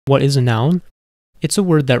What is a noun? It's a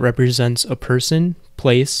word that represents a person,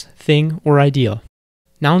 place, thing, or idea.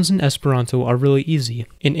 Nouns in Esperanto are really easy.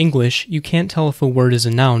 In English, you can't tell if a word is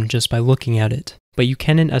a noun just by looking at it, but you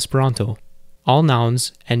can in Esperanto. All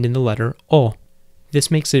nouns end in the letter O.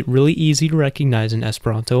 This makes it really easy to recognize in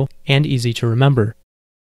Esperanto and easy to remember.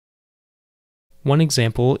 One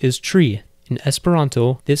example is tree. In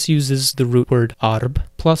Esperanto, this uses the root word arb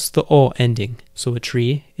plus the O ending, so a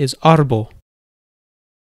tree is arbo.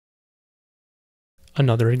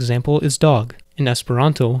 Another example is dog. In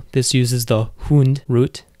Esperanto, this uses the hund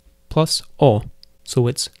root plus O, so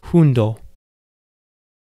it's hundo.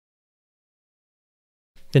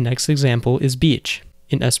 The next example is beach.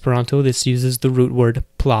 In Esperanto, this uses the root word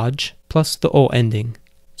plage plus the O ending,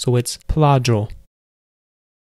 so it's plaĝo.